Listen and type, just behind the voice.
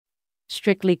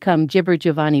Strictly Come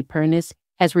Giovanni Pernice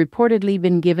has reportedly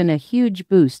been given a huge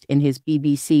boost in his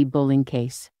BBC bullying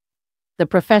case. The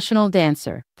professional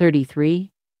dancer,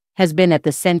 33, has been at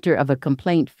the center of a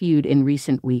complaint feud in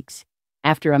recent weeks,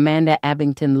 after Amanda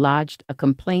Abbington lodged a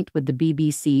complaint with the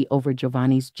BBC over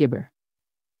Giovanni's gibber.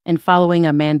 And following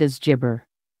Amanda's gibber,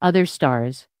 other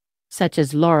stars, such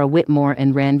as Whitmore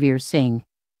and Ranvir Singh,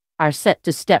 are set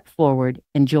to step forward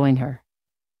and join her.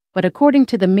 But according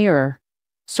to the Mirror,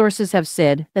 sources have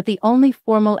said that the only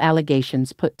formal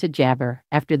allegations put to jabber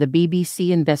after the BBC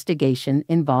investigation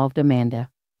involved Amanda.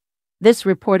 This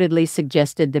reportedly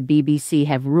suggested the BBC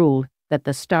have ruled that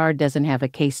the star doesn't have a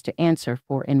case to answer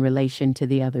for in relation to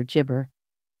the other gibber,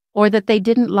 or that they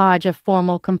didn't lodge a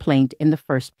formal complaint in the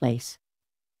first place.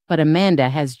 But Amanda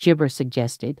has gibber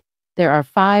suggested there are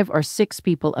 5 or 6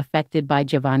 people affected by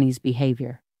Giovanni's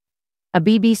behavior. A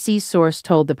BBC source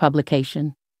told the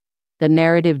publication, "The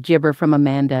narrative gibber from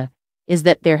Amanda is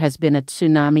that there has been a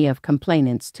tsunami of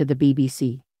complainants to the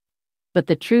BBC. But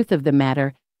the truth of the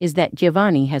matter is that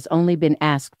Giovanni has only been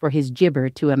asked for his gibber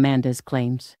to Amanda's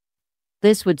claims.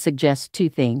 This would suggest 2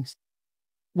 things.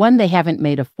 1, they haven't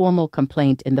made a formal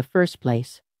complaint in the first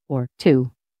place, or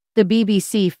 2, the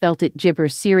BBC felt it gibber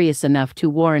serious enough to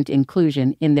warrant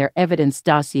inclusion in their evidence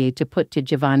dossier to put to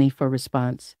Giovanni for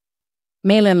response."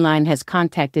 Mail Online has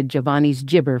contacted Giovanni's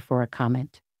gibber for a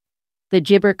comment. The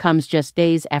gibber comes just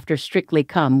days after Strictly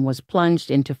Come was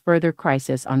plunged into further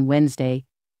crisis on Wednesday,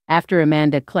 after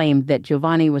Amanda claimed that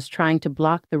Giovanni was trying to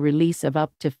block the release of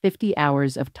up to 50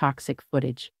 hours of toxic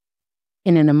footage.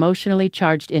 In an emotionally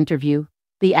charged interview,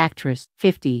 the actress,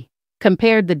 50,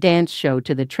 compared the dance show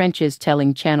to the trenches,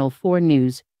 telling Channel 4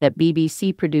 News that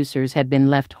BBC producers had been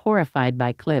left horrified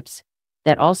by clips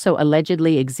that also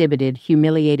allegedly exhibited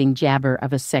humiliating jabber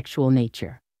of a sexual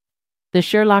nature. The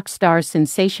Sherlock star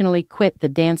sensationally quit the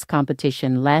dance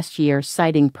competition last year,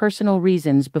 citing personal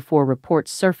reasons before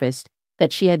reports surfaced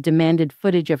that she had demanded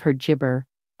footage of her gibber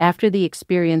after the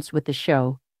experience with the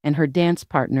show and her dance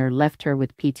partner left her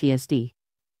with PTSD.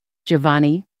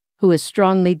 Giovanni, who has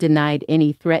strongly denied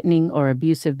any threatening or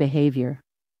abusive behavior,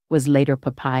 was later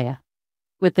papaya,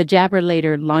 with the jabber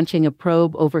later launching a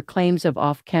probe over claims of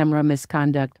off-camera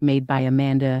misconduct made by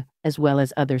Amanda as well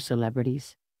as other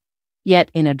celebrities.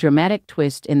 Yet, in a dramatic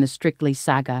twist in the Strictly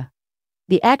saga,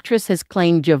 the actress has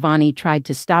claimed Giovanni tried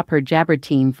to stop her jabber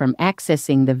team from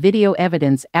accessing the video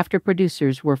evidence after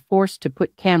producers were forced to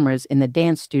put cameras in the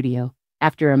dance studio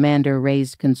after Amanda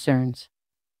raised concerns.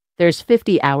 There's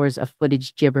 50 hours of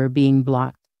footage gibber being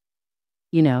blocked.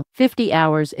 50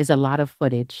 hours is a lot of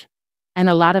footage, and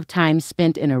a lot of time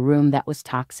spent in a room that was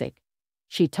toxic,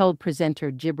 she told presenter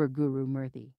gibber guru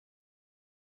Murthy.